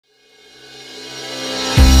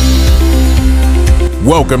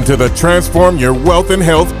Welcome to the Transform Your Wealth and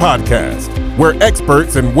Health podcast, where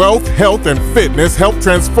experts in wealth, health, and fitness help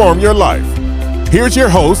transform your life. Here's your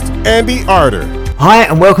host, Andy Arter. Hi,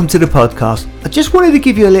 and welcome to the podcast. I just wanted to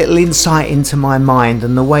give you a little insight into my mind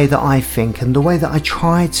and the way that I think and the way that I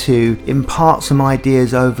try to impart some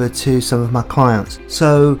ideas over to some of my clients.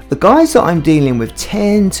 So the guys that I'm dealing with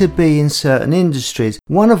tend to be in certain industries,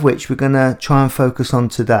 one of which we're going to try and focus on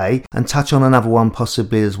today and touch on another one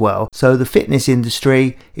possibly as well. So the fitness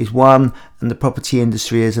industry is one and the property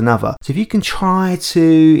industry is another. So if you can try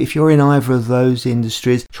to, if you're in either of those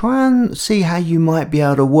industries, try and see how you might be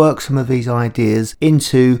able to work some of these ideas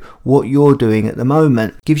into what you're doing at the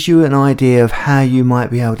moment. Gives you an idea of how you might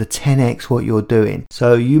be able to 10x what you're doing.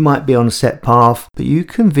 So you might be on a set path, but you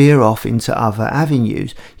can veer off into other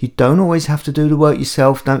avenues. You don't always have to do the work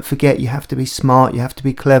yourself. Don't forget, you have to be smart, you have to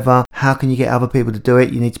be clever. How can you get other people to do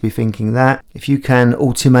it? You need to be thinking that. If you can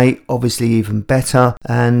automate, obviously even better,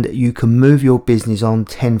 and you can move your business on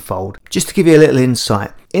tenfold. Just to give you a little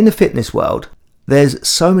insight, in the fitness world, there's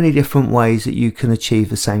so many different ways that you can achieve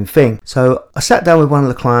the same thing. So I sat down with one of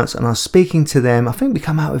the clients and I was speaking to them. I think we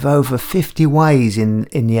come out with over 50 ways in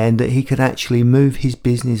the end that he could actually move his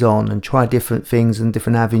business on and try different things and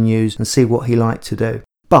different avenues and see what he liked to do.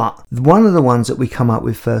 But one of the ones that we come up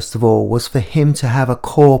with first of all was for him to have a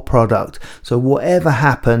core product. So whatever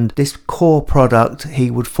happened, this core product he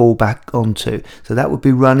would fall back onto. So that would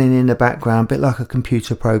be running in the background, a bit like a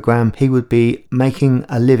computer program. He would be making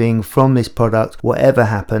a living from this product, whatever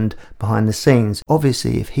happened behind the scenes.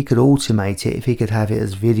 Obviously, if he could automate it, if he could have it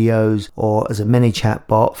as videos or as a mini chat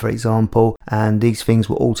bot, for example, and these things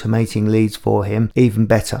were automating leads for him, even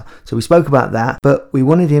better. So we spoke about that, but we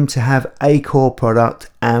wanted him to have a core product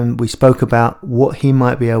and we spoke about what he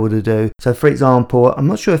might be able to do. So for example, I'm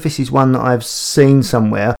not sure if this is one that I've seen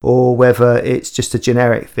somewhere or whether it's just a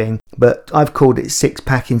generic thing, but I've called it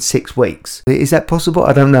 6-pack in 6 weeks. Is that possible?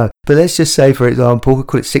 I don't know. But let's just say, for example, we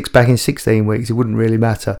call it 6-pack in 16 weeks. It wouldn't really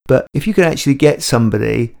matter. But if you could actually get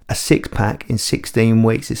somebody a 6-pack in 16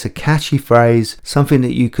 weeks, it's a catchy phrase, something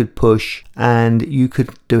that you could push, and you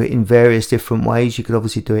could do it in various different ways. You could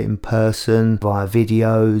obviously do it in person, via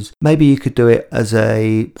videos. Maybe you could do it as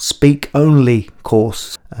a speak-only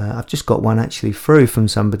course. I've just got one actually through from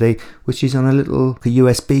somebody, which is on a little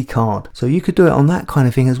USB card. So you could do it on that kind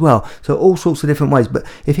of thing as well. So all sorts of different ways. But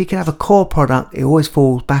if he can have a core product, it always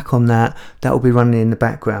falls back on that. That will be running in the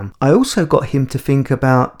background. I also got him to think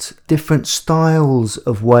about different styles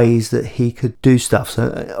of ways that he could do stuff. So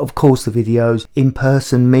of course the videos,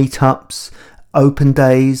 in-person meetups, open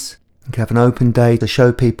days. You can have an open day to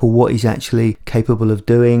show people what he's actually capable of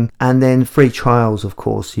doing, and then free trials, of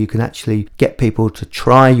course. You can actually get people to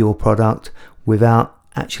try your product without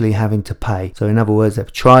actually having to pay. So in other words, they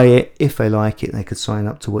try it. If they like it, they could sign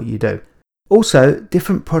up to what you do. Also,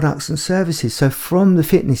 different products and services. So from the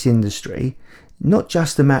fitness industry, not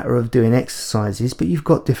just a matter of doing exercises, but you've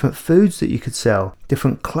got different foods that you could sell,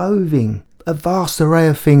 different clothing, a vast array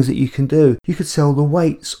of things that you can do. You could sell the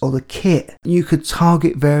weights or the kit. You could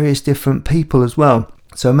target various different people as well.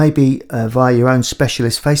 So maybe via your own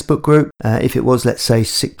specialist Facebook group, if it was, let's say,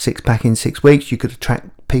 6-pack in 6 weeks, you could attract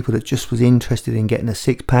people that just was interested in getting a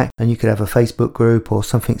 6-pack, and you could have a Facebook group or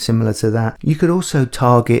something similar to that. You could also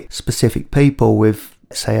target specific people with,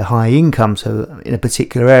 say, a high income. So in a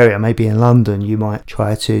particular area, maybe in London, you might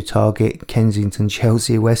try to target Kensington,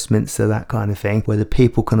 Chelsea, Westminster, that kind of thing, where the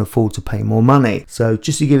people can afford to pay more money. So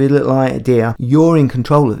just to give you a little idea, you're in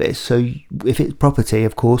control of this. So if it's property,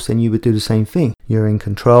 of course, then you would do the same thing. You're in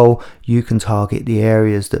control. You can target the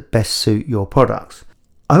areas that best suit your products.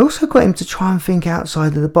 I also got him to try and think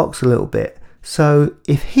outside of the box a little bit. So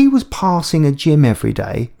if he was passing a gym every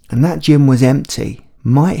day and that gym was empty,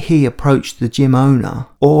 might he approach the gym owner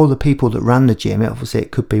or the people that run the gym, obviously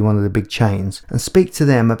it could be one of the big chains, and speak to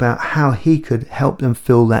them about how he could help them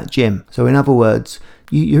fill that gym? So in other words,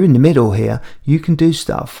 you're in the middle here. You can do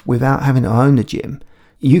stuff without having to own the gym.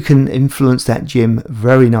 You can influence that gym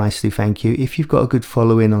very nicely, thank you. If you've got a good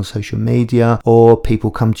following on social media or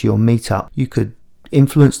people come to your meetup, you could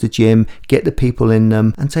influence the gym, get the people in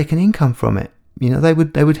them and take an income from it. You know,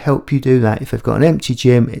 they would help you do that. If they've got an empty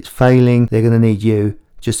gym, it's failing, they're going to need you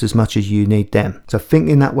just as much as you need them. So think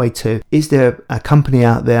in that way too. Is there a company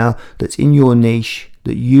out there that's in your niche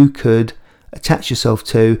that you could attach yourself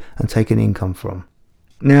to and take an income from?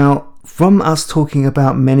 Now, from us talking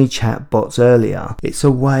about ManyChat bots earlier, it's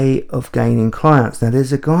a way of gaining clients. Now,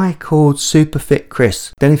 there's a guy called Superfit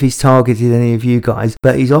Chris. Don't know if he's targeted any of you guys,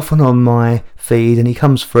 but he's often on my feed and he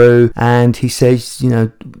comes through and he says, you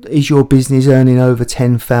know, is your business earning over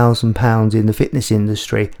 £10,000 in the fitness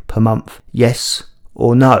industry per month? Yes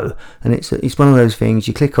or no. And it's one of those things,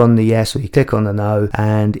 you click on the yes or you click on the no,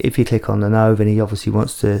 and if you click on the no, then he obviously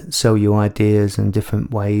wants to sell you ideas and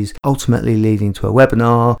different ways, ultimately leading to a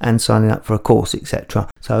webinar and signing up for a course, etc.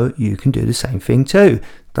 So you can do the same thing too.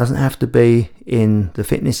 Doesn't have to be in the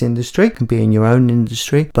fitness industry, it can be in your own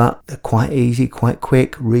industry, but they're quite easy, quite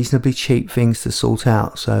quick, reasonably cheap things to sort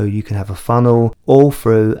out. So you can have a funnel all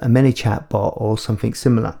through a ManyChat bot or something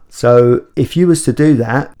similar. So if you was to do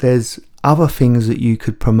that, there's other things that you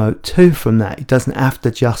could promote too from that. It doesn't have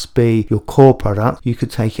to just be your core product. You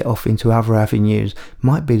could take it off into other avenues.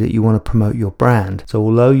 Might be that you want to promote your brand. So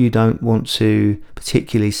although you don't want to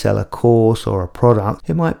particularly sell a course or a product,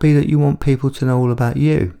 it might be that you want people to know all about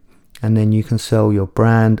you. And then you can sell your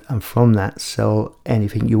brand, and from that sell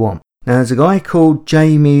anything you want. Now there's a guy called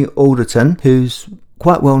Jamie Alderton who's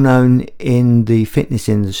quite well known in the fitness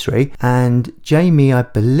industry, and Jamie, I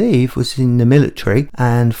believe, was in the military,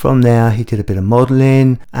 and from there he did a bit of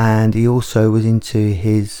modelling, and he also was into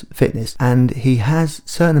his fitness, and he has a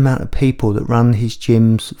certain amount of people that run his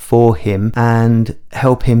gyms for him and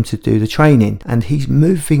help him to do the training, and he's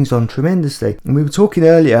moved things on tremendously. And we were talking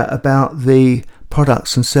earlier about the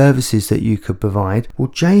products and services that you could provide. Well,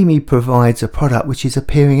 Jamie provides a product which is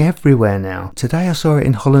appearing everywhere now. Today I saw it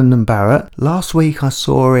in Holland & Barrett. Last week I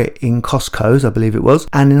saw it in Costco's, I believe it was.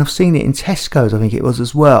 And then I've seen it in Tesco's, I think it was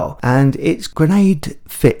as well. And it's Grenade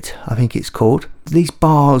Fit, I think it's called. These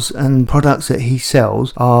bars and products that he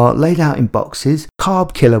sells are laid out in boxes.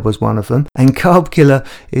 Carb Killer was one of them. And Carb Killer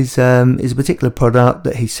is a particular product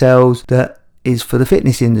that he sells that is for the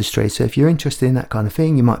fitness industry. So if you're interested in that kind of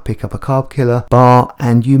thing, you might pick up a Carb Killer bar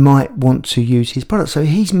and you might want to use his product. So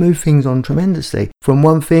he's moved things on tremendously. From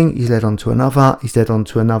one thing, he's led on to another,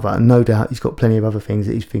 and no doubt he's got plenty of other things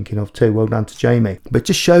that he's thinking of too. Well done to Jamie. But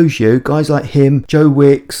just shows you, guys like him, Joe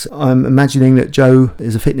Wicks, I'm imagining that Joe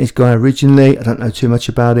is a fitness guy originally. I don't know too much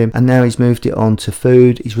about him. And now he's moved it on to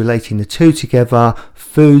food. He's relating the two together.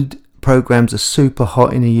 Food programs are super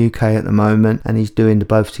hot in the UK at the moment, and he's doing the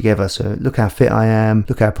both together. So look how fit I am,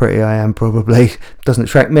 look how pretty I am. Probably doesn't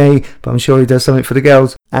attract me, but I'm sure he does something for the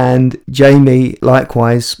girls. And Jamie,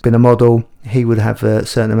 likewise, been a model, he would have a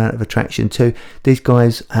certain amount of attraction too. These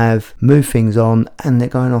guys have moved things on and they're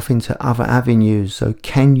going off into other avenues. So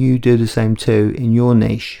can you do the same too in your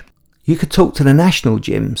niche? You could talk to the national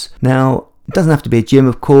gyms. Now, it doesn't have to be a gym,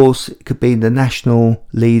 of course. It could be the national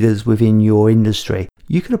leaders within your industry.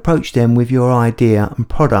 You can approach them with your idea and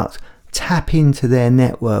product, tap into their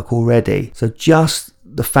network already. So just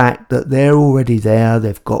the fact that they're already there,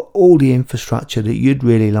 they've got all the infrastructure that you'd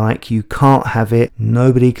really like. You can't have it.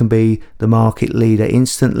 Nobody can be the market leader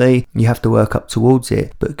instantly. You have to work up towards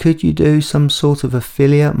it. But could you do some sort of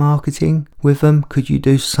affiliate marketing with them? Could you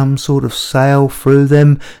do some sort of sale through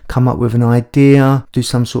them? Come up with an idea, do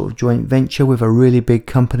some sort of joint venture with a really big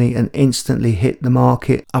company and instantly hit the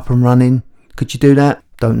market up and running? Could you do that?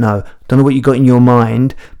 Don't know what you got in your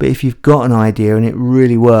mind, but if you've got an idea and it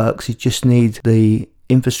really works, you just need the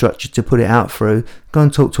infrastructure to put it out through, go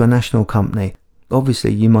and talk to a national company.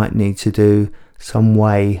 Obviously, you might need to do some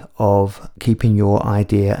way of keeping your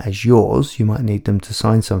idea as yours. You might need them to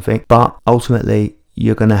sign something, but ultimately,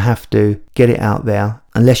 you're going to have to get it out there.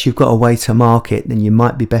 Unless you've got a way to market, then you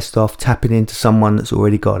might be best off tapping into someone that's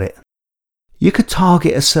already got it. You could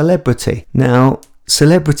target a celebrity. Now,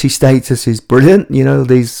 celebrity status is brilliant. You know,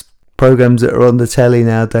 these programs that are on the telly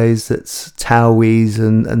nowadays, that's Towies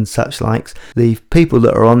and such likes. The people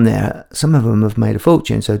that are on there, some of them have made a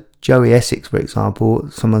fortune. So Joey Essex, for example,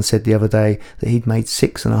 someone said the other day that he'd made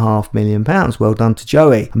 £6.5 million. Well done to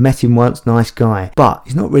Joey. I met him once, nice guy. But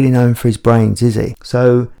he's not really known for his brains, is he?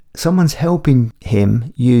 So someone's helping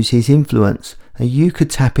him use his influence. And you could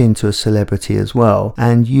tap into a celebrity as well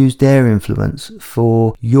and use their influence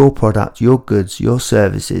for your product, your goods, your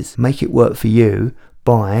services. Make it work for you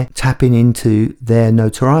by tapping into their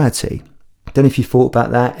notoriety. Don't know if you thought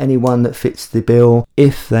about that. Anyone that fits the bill,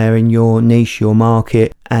 if they're in your niche, your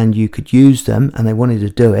market, and you could use them and they wanted to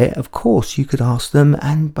do it, of course you could ask them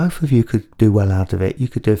and both of you could do well out of it. You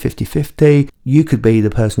could do a 50-50. You could be the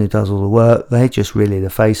person who does all the work. They're just really the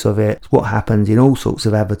face of it. It's what happens in all sorts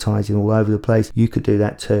of advertising all over the place. You could do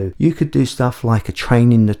that too. You could do stuff like a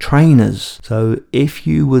training the trainers. So if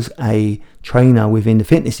you was a trainer within the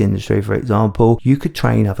fitness industry, for example, you could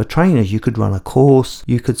train other trainers. You could run a course.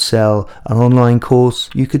 You could sell an online course.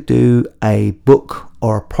 You could do a book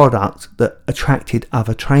or a product that attracted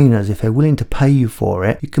other trainers. If they're willing to pay you for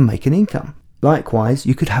it, you can make an income. Likewise,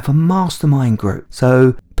 you could have a mastermind group.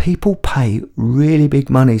 So people pay really big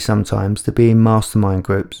money sometimes to be in mastermind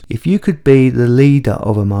groups. If you could be the leader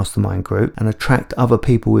of a mastermind group and attract other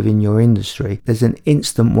people within your industry, there's an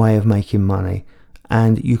instant way of making money.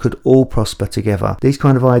 and you could all prosper together. These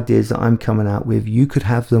kind of ideas that I'm coming out with, you could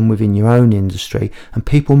have them within your own industry, and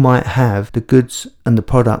people might have the goods and the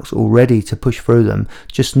products already to push through them,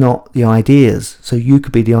 just not the ideas. So you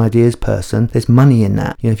could be the ideas person. There's money in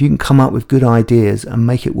that. If you can come up with good ideas and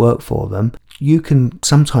make it work for them, you can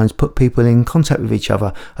sometimes put people in contact with each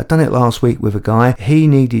other. I've done it last week with a guy. He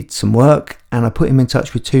needed some work, and I put him in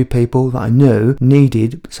touch with 2 people that I knew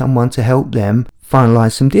needed someone to help them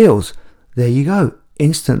finalize some deals. There you go.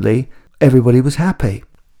 Instantly, everybody was happy.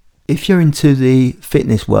 If you're into the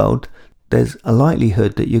fitness world, there's a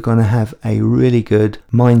likelihood that you're going to have a really good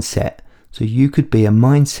mindset. So you could be a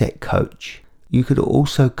mindset coach. You could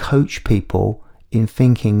also coach people in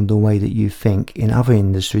thinking the way that you think in other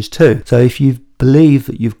industries too. So if you believe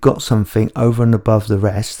that you've got something over and above the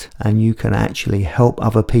rest, and you can actually help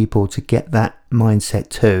other people to get that mindset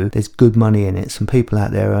too, there's good money in it. Some people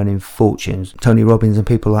out there earning fortunes, Tony Robbins and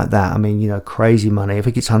people like that. I mean, crazy money. I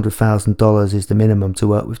think it's $100,000 is the minimum to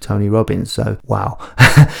work with Tony Robbins. So wow,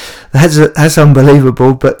 that's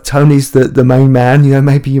unbelievable. But Tony's the main man.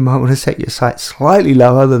 Maybe you might want to set your sights slightly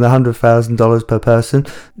lower than $100,000 per person.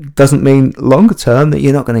 Doesn't mean longer term that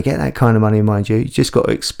you're not going to get that kind of money, mind you. You just got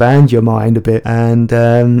to expand your mind a bit and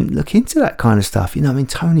look into that kind of stuff.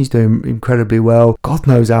 Tony's doing incredibly well. God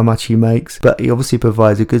knows how much he makes, but he obviously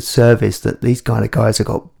provides a good service that these kind of guys have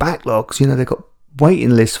got backlogs. They've got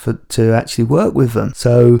waiting lists to actually work with them.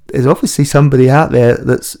 So there's obviously somebody out there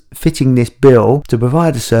that's fitting this bill to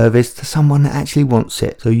provide a service to someone that actually wants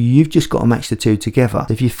it. So you've just got to match the two together.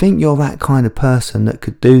 If you think you're that kind of person that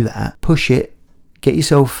could do that, push it, get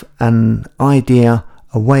yourself an idea,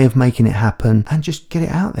 a way of making it happen, and just get it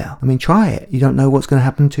out there. Try it. You don't know what's going to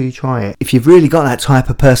happen until you try it. If you've really got that type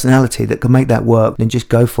of personality that can make that work, then just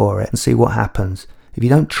go for it and see what happens. If you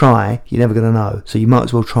don't try, you're never going to know. So you might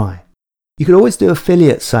as well try. You could always do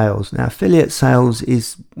affiliate sales. Now, affiliate sales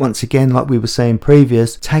is, once again, like we were saying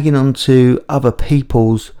previous, tagging onto other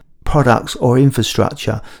people's products or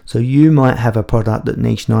infrastructure. So you might have a product that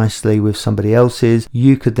niche nicely with somebody else's.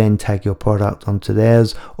 You could then tag your product onto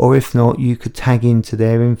theirs, or if not, you could tag into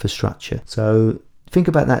their infrastructure. So think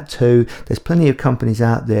about that too. There's plenty of companies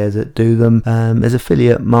out there that do them. There's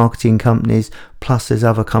affiliate marketing companies, plus there's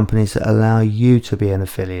other companies that allow you to be an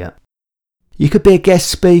affiliate. You could be a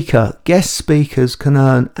guest speaker. Guest speakers can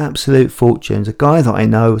earn absolute fortunes. A guy that I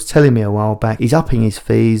know was telling me a while back, he's upping his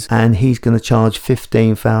fees and he's going to charge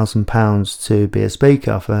 £15,000 to be a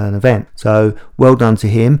speaker for an event. So well done to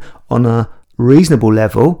him. On a reasonable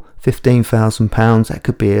level, £15,000, that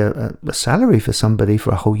could be a salary for somebody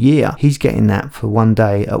for a whole year. He's getting that for one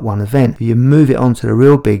day at one event. If you move it on to the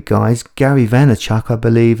real big guys, Gary Vaynerchuk, I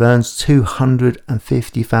believe, earns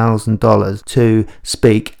 $250,000 to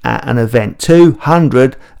speak at an event.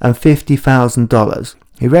 $250,000.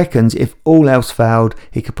 He reckons if all else failed,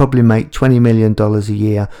 he could probably make $20 million a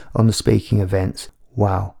year on the speaking events.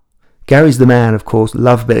 Wow. Gary's the man, of course.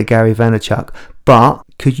 Love a bit of Gary Vaynerchuk. But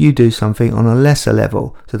could you do something on a lesser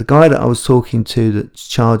level? So the guy that I was talking to that's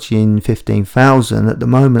charging $15,000, at the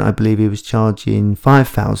moment I believe he was charging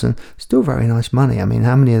 $5,000. Still very nice money. How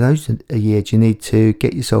many of those a year do you need to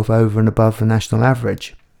get yourself over and above the national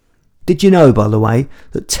average? Did you know, by the way,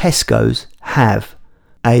 that Tesco's have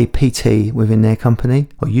a PT within their company?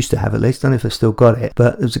 Or used to have, at least. I don't know if they've still got it.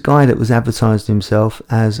 But there was a guy that was advertised himself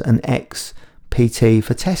as an ex-PT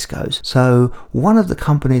for Tesco's. So one of the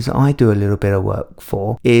companies that I do a little bit of work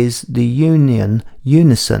for is the union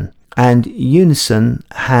Unison. And Unison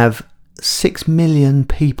have 6 million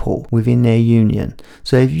people within their union.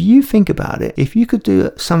 So if you think about it, if you could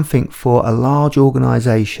do something for a large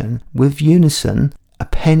organisation with Unison, a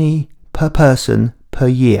penny per person per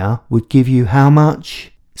year would give you how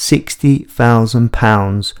much?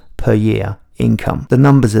 £60,000 per year income. The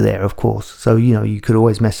numbers are there, of course, so you could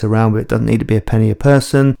always mess around with it. It doesn't need to be a penny a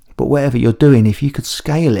person, but whatever you're doing, if you could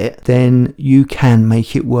scale it, then you can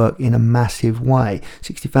make it work in a massive way.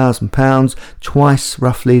 £60,000, twice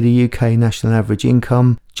roughly the UK national average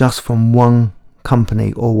income, just from one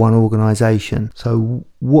company or one organisation. So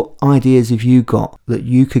what ideas have you got that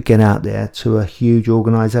you could get out there to a huge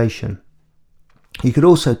organisation? You could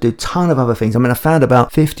also do a ton of other things. I found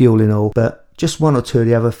about 50 all in all, but just one or two of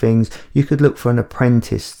the other things. You could look for an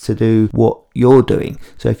apprentice to do what you're doing.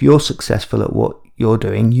 So if you're successful at what you're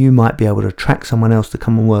doing, you might be able to attract someone else to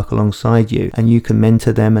come and work alongside you, and you can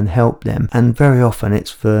mentor them and help them. And very often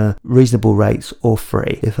it's for reasonable rates or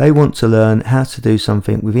free. If they want to learn how to do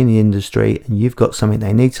something within the industry and you've got something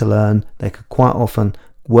they need to learn, they could quite often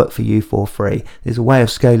work for you for free. There's a way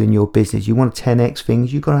of scaling your business. You want to 10x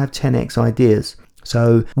things, you've got to have 10x ideas.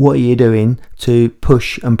 So what are you doing to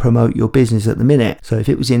push and promote your business at the minute? So if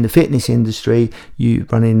it was in the fitness industry, you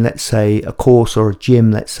running, let's say, a course or a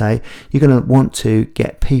gym, let's say, you're going to want to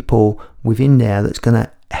get people within there that's going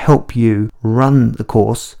to help you run the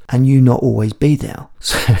course and you not always be there.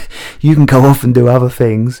 So you can go off and do other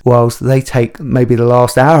things whilst they take maybe the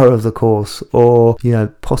last hour of the course, or,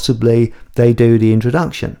 possibly they do the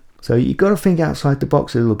introduction. So you've got to think outside the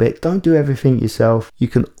box a little bit. Don't do everything yourself. You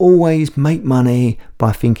can always make money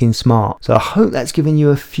by thinking smart. So I hope that's given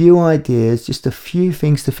you a few ideas, just a few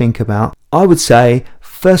things to think about. I would say,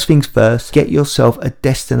 first things first, get yourself a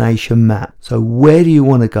destination map. So where do you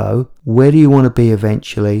want to go? Where do you want to be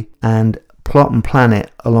eventually? And plot and plan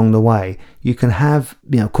it along the way. You can have,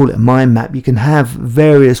 call it a mind map. You can have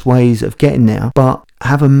various ways of getting there, but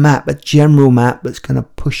have a map, a general map that's going to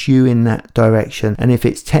push you in that direction. And if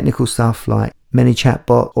it's technical stuff like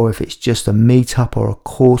ManyChatbot, or if it's just a meetup or a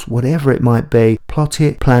course, whatever it might be, plot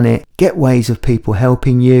it, plan it, get ways of people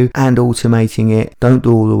helping you and automating it. Don't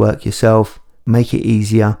do all the work yourself. Make it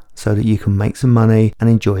easier so that you can make some money and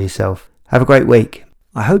enjoy yourself. Have a great week.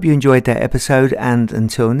 I hope you enjoyed that episode, and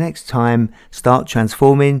until next time, start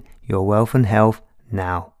transforming your wealth and health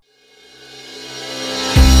now.